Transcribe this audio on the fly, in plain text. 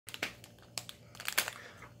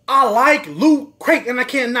I like Lootcrate and I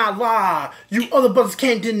cannot lie. You other brothers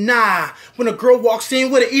can't deny. When a girl walks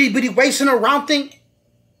in with an itty bitty waist and a round thing.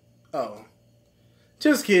 Oh.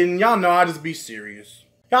 Just kidding. Y'all know I just be serious.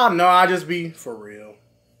 Y'all know I just be for real.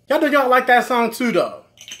 Y'all know y'all like that song too though.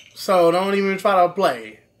 So don't even try to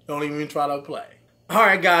play. Don't even try to play.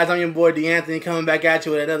 Alright guys, I'm your boy D'Anthony coming back at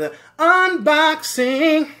you with another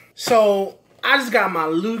unboxing. So I just got my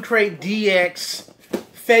Lootcrate DX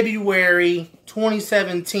February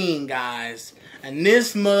 2017, guys. And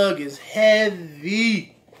this mug is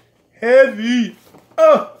heavy. Heavy.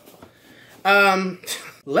 Oh.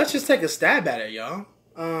 Let's just take a stab at it, y'all.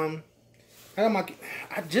 I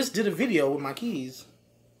just did a video with my keys.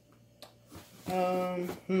 Got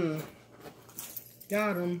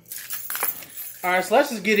them. Alright, so let's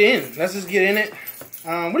just get in. Let's just get in it.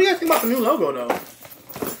 What do you guys think about the new logo, though?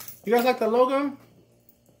 You guys like the logo?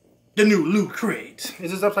 The new Lootcrate.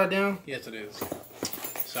 Is this upside down? Yes, it is.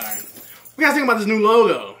 Sorry. What do you guys think about this new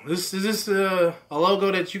logo? Is this a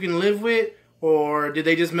logo that you can live with? Or did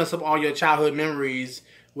they just mess up all your childhood memories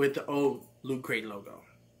with the old Lootcrate logo?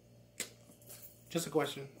 Just a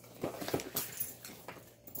question.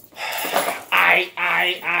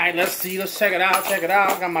 Alright, let's see. Let's check it out. Check it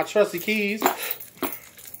out. Got my trusty keys.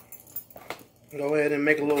 Go ahead and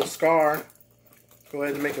make a little scar. Go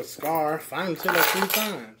ahead and make a scar. Finally said that 3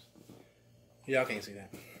 times. Y'all can't see that.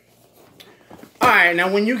 Alright, now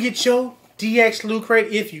when you get your DX Lootcrate,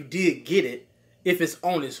 if you did get it, if it's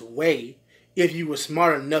on its way, if you were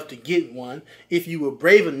smart enough to get one, if you were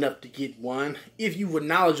brave enough to get one, if you were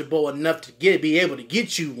knowledgeable enough to be able to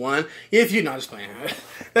get you one, if you're not just playing.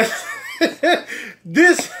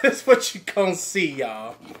 This is what you gonna see,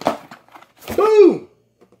 y'all. Boom!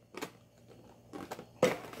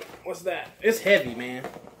 What's that? It's heavy, man.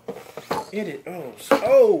 It is.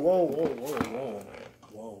 Oh, whoa.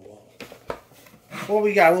 What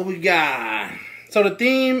we got? What we got? So the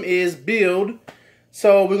theme is build.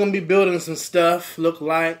 So we're gonna be building some stuff. Look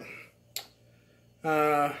like.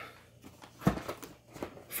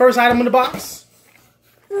 First item in the box.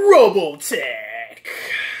 Robotech.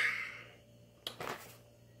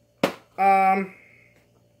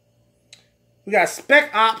 We got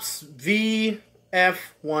Spec Ops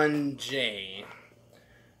VF1J.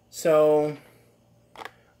 So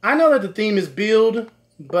I know that the theme is build,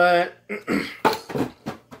 but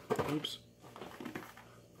oops.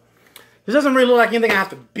 This doesn't really look like anything I have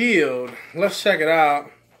to build. Let's check it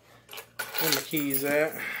out. Where my keys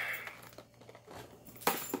at?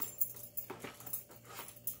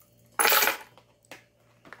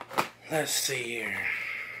 Let's see here.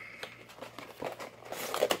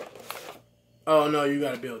 Oh no, you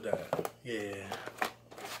gotta build that. Yeah.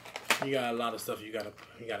 You got a lot of stuff you gotta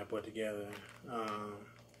put together.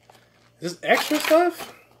 Is this extra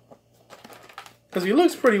stuff? Because he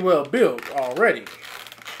looks pretty well built already.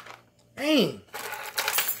 Dang.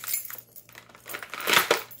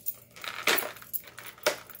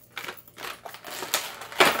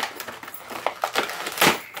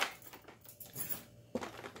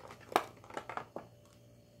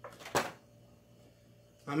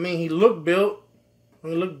 I mean, he looked built. He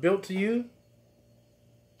looked built to you.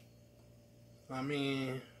 I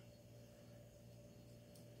mean,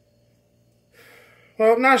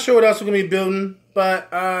 well, I'm not sure what else we're going to be building, but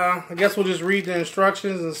I guess we'll just read the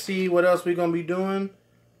instructions and see what else we're going to be doing.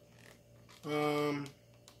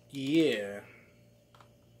 Yeah.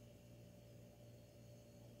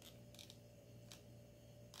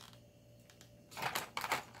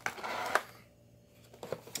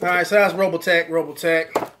 Alright, so that's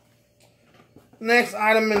Robotech. Next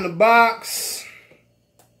item in the box.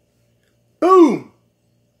 Boom!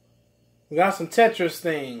 We got some Tetris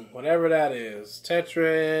thing, whatever that is.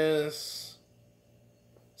 Tetris.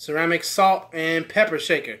 Ceramic salt and pepper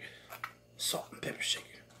shaker. Salt and pepper shaker.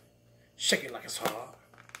 Shake it like it's hot.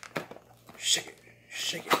 Shake it.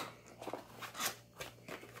 Shake it.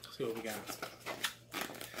 Let's see what we got.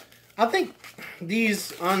 I think these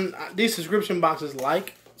subscription boxes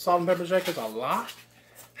like salt and pepper shakers a lot.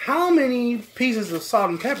 How many pieces of salt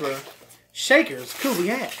and pepper shakers could we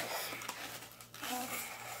have?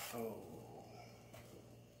 Oh,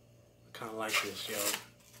 kind of like this, yo.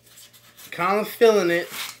 Kind of feeling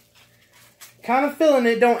it.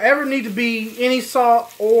 Don't ever need to be any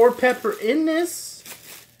salt or pepper in this,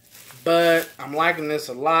 but I'm liking this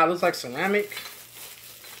a lot. Looks like ceramic.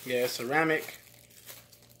 Yeah, ceramic.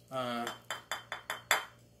 That's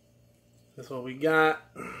what we got.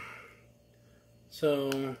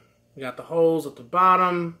 So we got the holes at the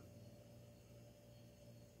bottom.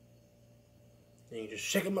 And you just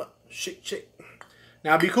shake them up. Shake.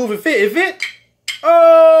 Now it'd be cool if it fit. It fit.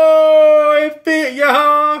 Oh, it fit,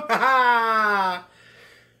 y'all.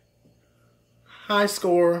 high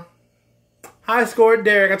score. High score,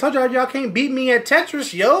 Derek. I told y'all can't beat me at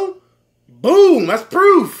Tetris, yo. Boom, that's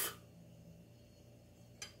proof.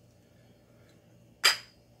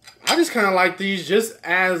 I just kind of like these just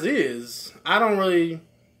as is. I don't really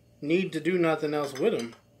need to do nothing else with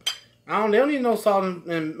them. They don't need no salt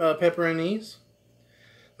and pepper in these.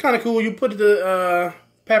 Kind of cool. You put the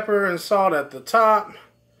pepper and salt at the top.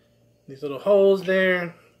 These little holes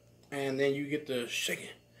there. And then you get the shake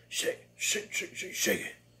it. Shake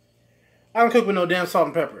it. I don't cook with no damn salt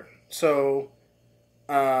and pepper. So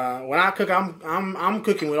when I cook, I'm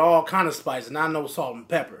cooking with all kind of spices, not no salt and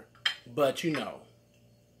pepper. But you know,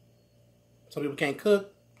 some people can't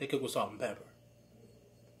cook. They cook with salt and pepper.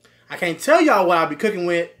 I can't tell y'all what I'll be cooking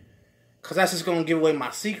with, because that's just going to give away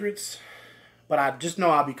my secrets. But I just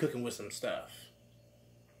know I'll be cooking with some stuff.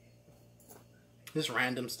 Just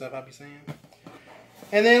random stuff I'll be saying.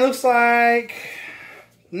 And then it looks like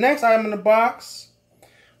next item in the box.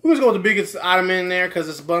 We're just going with the biggest item in there because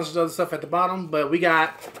there's a bunch of other stuff at the bottom. But we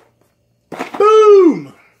got,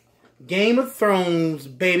 boom! Game of Thrones,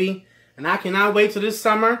 baby. And I cannot wait till this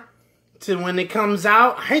summer to when it comes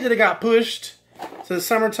out. I hate that it got pushed to the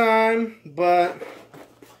summertime, but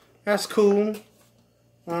that's cool.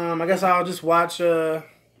 I guess I'll just watch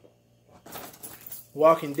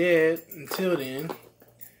Walking Dead until then.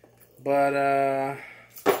 But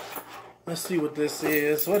let's see what this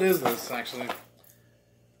is. What is this, actually?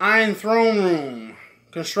 Iron Throne Room.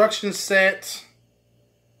 Construction set.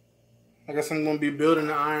 I guess I'm going to be building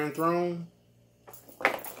the Iron Throne.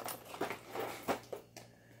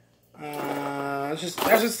 Let's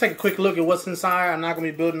just take a quick look at what's inside. I'm not going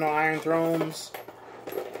to be building no Iron Thrones.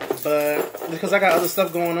 But because I got other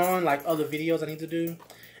stuff going on, like other videos I need to do.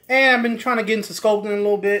 And I've been trying to get into sculpting a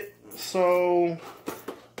little bit. So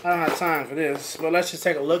I don't have time for this. But let's just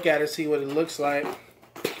take a look at it, see what it looks like.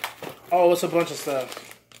 Oh, it's a bunch of stuff.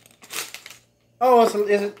 Oh,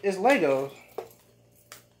 it's Legos.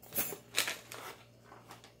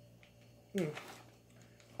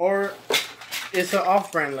 Or it's an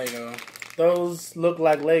off-brand Lego. Those look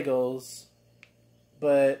like Legos,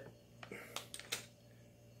 but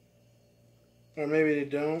or maybe they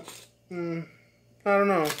don't. I don't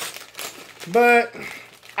know. But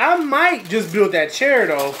I might just build that chair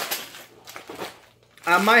though.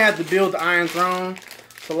 I might have to build the Iron Throne.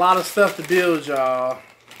 It's a lot of stuff to build, y'all.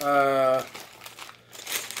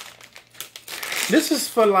 This is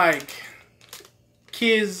for like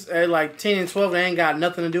kids at like 10 and 12 that ain't got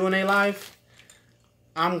nothing to do in their life.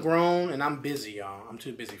 I'm grown and I'm busy, y'all. I'm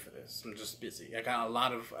too busy for this. I'm just busy. I got a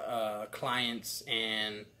lot of clients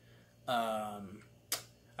and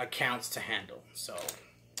accounts to handle, so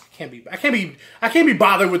I can't be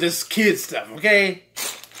bothered with this kid stuff. Okay.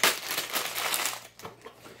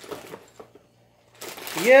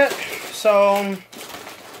 Yep. So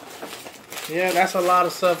yeah, that's a lot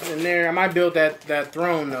of stuff in there. I might build that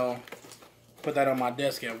throne though. Put that on my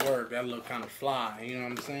desk at work. That'll look kind of fly. You know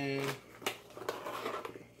what I'm saying?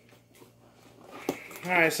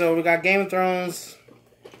 Alright, so we got Game of Thrones.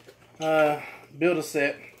 Build a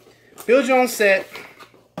set. Build your own set.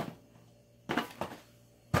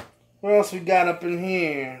 What else we got up in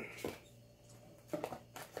here?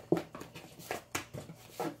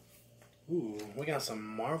 Ooh, we got some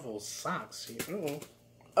Marvel socks here.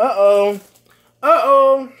 Uh-oh.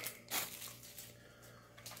 Uh-oh.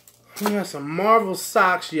 We got some Marvel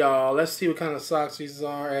socks, y'all. Let's see what kind of socks these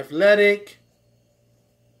are. Athletic.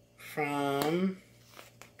 From...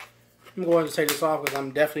 I'm going to take this off because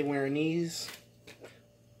I'm definitely wearing these.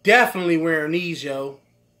 Definitely wearing these, yo.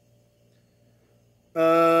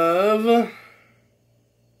 I'm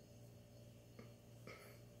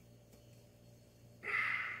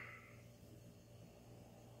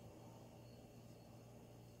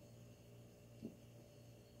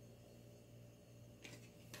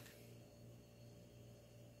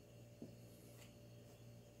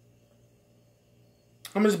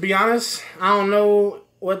gonna just be honest. I don't know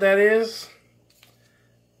what that is.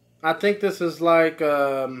 I think this is like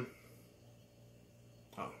I'm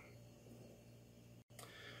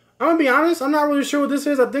gonna be honest, I'm not really sure what this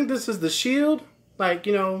is. I think this is the Shield. Like,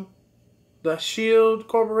 you know, the Shield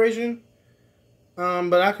Corporation.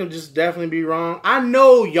 But I could just definitely be wrong. I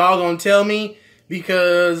know y'all gonna tell me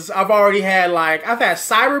because I've had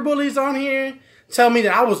cyberbullies on here tell me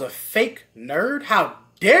that I was a fake nerd. How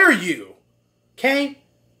dare you? Okay?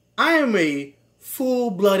 I am a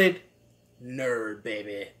full-blooded nerd,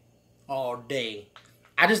 baby. All day.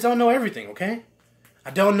 I just don't know everything, okay?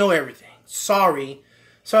 I don't know everything. Sorry.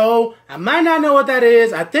 So, I might not know what that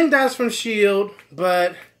is. I think that's from Shield,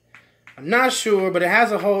 but I'm not sure. But it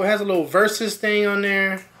has a little versus thing on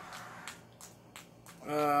there.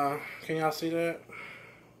 Can y'all see that?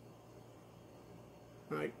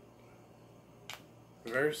 Like,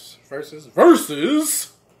 versus.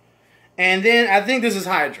 And then I think this is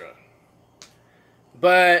Hydra.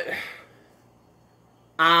 But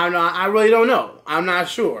I really don't know. I'm not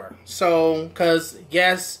sure. So, because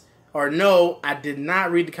yes or no, I did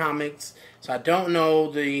not read the comics. So I don't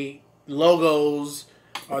know the logos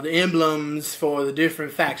or the emblems for the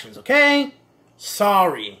different factions. Okay?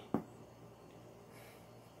 Sorry.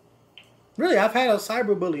 Really, I've had a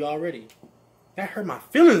cyberbully already. That hurt my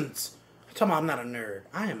feelings. I'm talking about I'm not a nerd.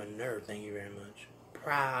 I am a nerd, thank you very much.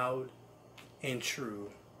 Proud and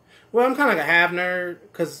true. Well, I'm kind of like a half nerd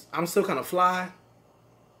because I'm still kind of fly.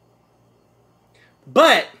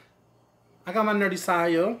 But I got my nerdy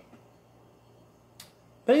side, yo.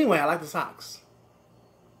 But anyway, I like the socks.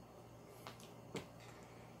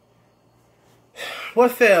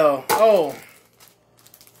 What fell? Oh.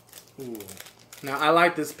 Ooh. Now, I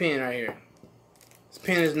like this pen right here. This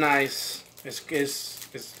pen is nice. It's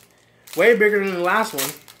way bigger than the last one.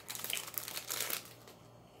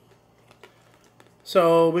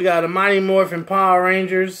 So, we got a Mighty Morphin Power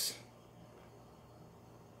Rangers.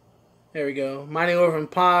 There we go. Mighty Morphin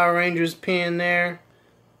Power Rangers pen there.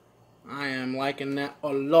 I am liking that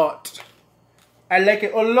a lot. I like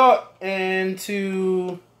it a lot. And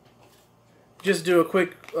to just do a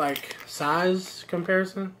quick, like, size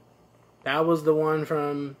comparison. That was the one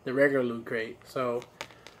from the regular Loot Crate. So,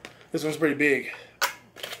 this one's pretty big.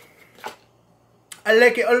 I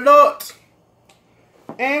like it a lot.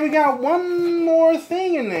 And we got one more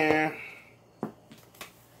thing in there.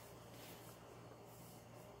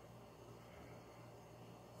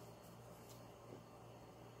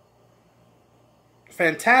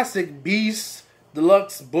 Fantastic Beasts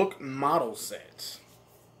Deluxe Book Model Set.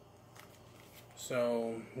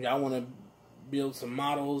 So, y'all want to build some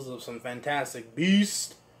models of some Fantastic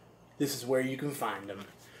Beasts? This is where you can find them.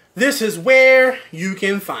 This is where you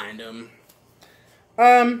can find them.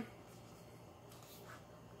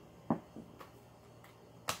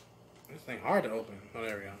 This thing hard to open. Oh,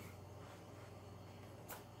 there we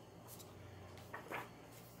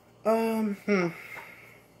go.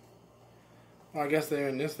 Well, I guess they're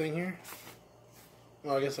in this thing here.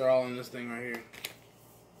 Well, I guess they're all in this thing right here.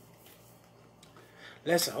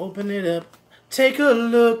 Let's open it up. Take a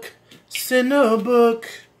look. Cinebook.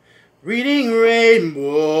 Reading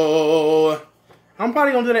Rainbow. I'm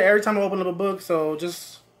probably going to do that every time I open up a book, so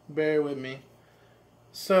just bear with me.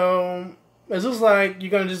 So, it looks like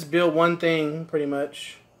you're going to just build one thing, pretty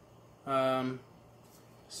much. So,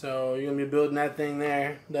 you're going to be building that thing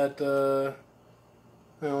there. That,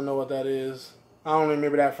 I don't know what that is. I don't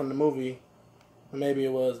remember that from the movie. Or maybe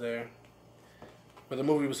it was there. But the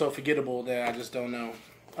movie was so forgettable that I just don't know.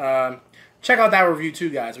 Check out that review too,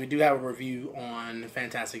 guys. We do have a review on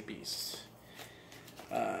Fantastic Beasts.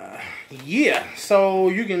 Yeah, so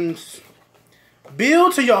you can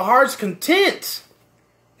build to your heart's content.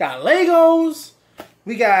 Got Legos.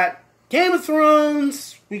 We got Game of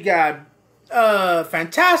Thrones. We got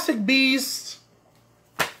Fantastic Beasts.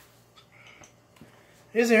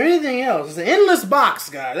 Is there anything else? It's an endless box,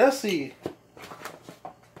 guys. Let's see.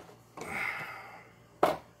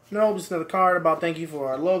 No, just another card about thank you for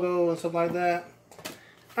our logo and stuff like that.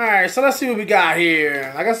 Alright, so let's see what we got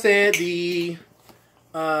here. Like I said, this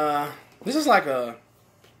is like a...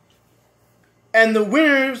 And the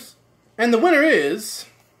winner is...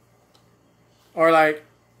 Or like,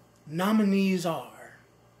 nominees are...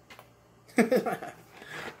 It's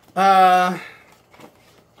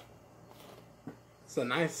a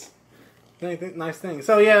nice thing.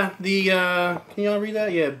 So yeah, the can y'all read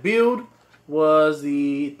that? Yeah, build was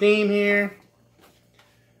the theme here.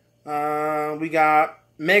 We got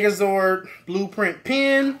Megazord blueprint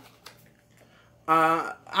pen.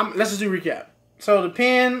 Let's just do a recap. So the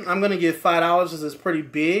pen, I'm gonna give $5 because it's pretty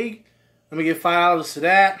big. Let me give $5 to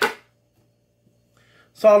that.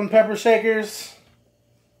 Salt and pepper shakers.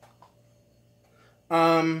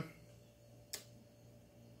 I'm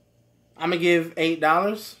gonna give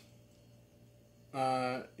 $8.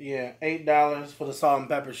 Yeah, $8 for the salt and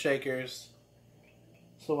pepper shakers.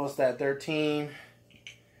 So what's that? 13.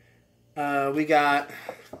 We got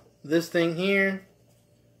this thing here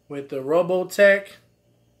with the Robotech.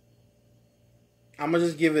 I'm gonna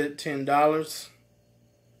just give it $10.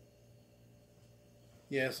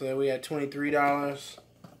 Yeah, so we had $23.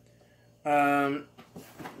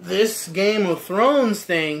 This Game of Thrones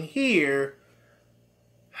thing here,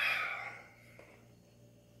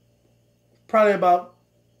 probably about,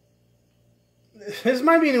 this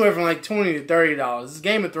might be anywhere from like $20 to $30. This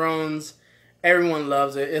Game of Thrones, everyone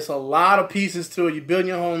loves it. It's a lot of pieces to it. You build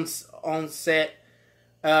your own set.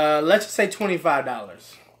 Let's just say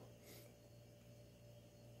 $25.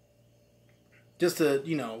 Just to,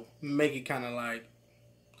 you know, make it kind of like,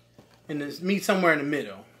 meet somewhere in the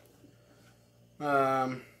middle.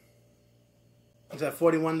 Is that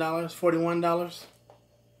 $41? $41?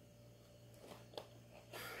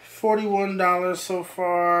 $41 so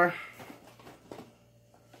far.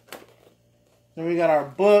 Then we got our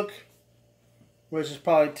book, which is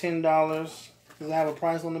probably $10. Does it have a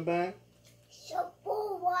price on the back?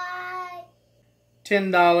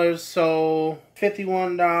 $10, so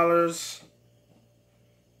 $51.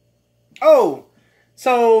 Oh,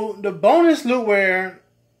 so the bonus lootware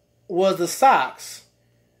was the socks.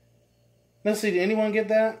 Let's see, did anyone get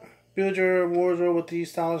that? Build your wardrobe with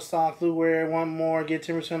these stylish socks, lootware. Want more? Get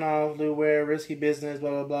 10% off lootware. Risky business.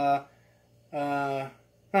 Blah blah blah.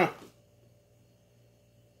 I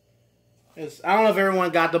don't know if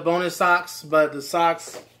everyone got the bonus socks, but the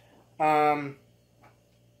socks. I'm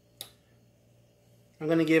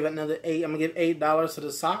gonna give another $8. I'm gonna give $8 to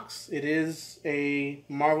the socks. It is a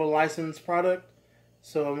Marvel licensed product,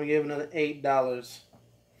 so I'm gonna give another $8.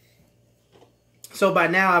 So by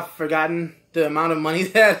now I've forgotten the amount of money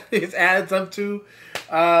that it adds up to.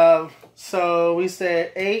 So we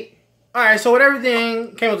said 8. All right. So with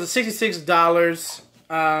everything came up to $66.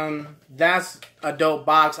 That's a dope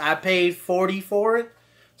box. I paid $40 for it.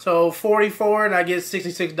 So $40 for it, I get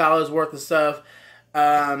 $66 worth of stuff.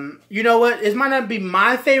 You know what? It might not be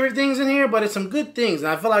my favorite things in here, but it's some good things.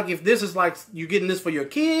 And I feel like if this is like you getting this for your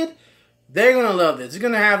kid, they're gonna love this. You're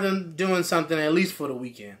gonna have them doing something at least for the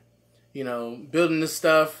weekend. You know, building this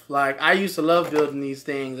stuff. Like, I used to love building these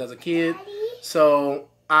things as a kid. So,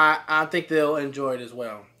 I think they'll enjoy it as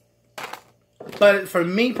well. But for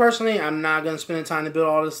me personally, I'm not going to spend the time to build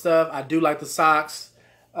all this stuff. I do like the socks.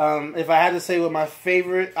 If I had to say what my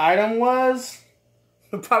favorite item was,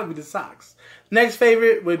 it would probably be the socks. Next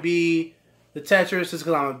favorite would be the Tetris, just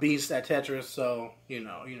because I'm a beast at Tetris. So, you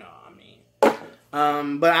know what I mean.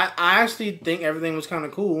 But I actually think everything was kind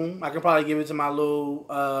of cool. I could probably give it to my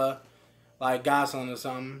little... like godson or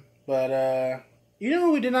something. But, you know,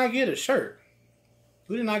 we did not get a shirt.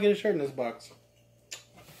 We did not get a shirt in this box.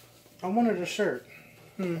 I wanted a shirt.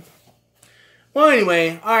 Well,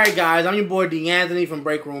 anyway, alright guys, I'm your boy D'Anthony from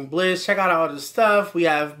Break Room Bliss. Check out all this stuff. We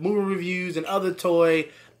have movie reviews and other toy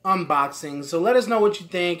unboxings. So let us know what you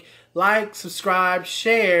think. Like, subscribe,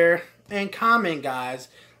 share, and comment, guys.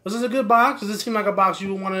 Was this a good box? Does this seem like a box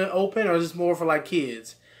you would want to open, or is this more for like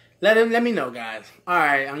kids? Let me know, guys.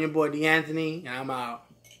 Alright, I'm your boy D'Anthony, and I'm out.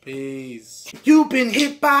 Peace. You've been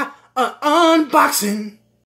hit by an unboxing.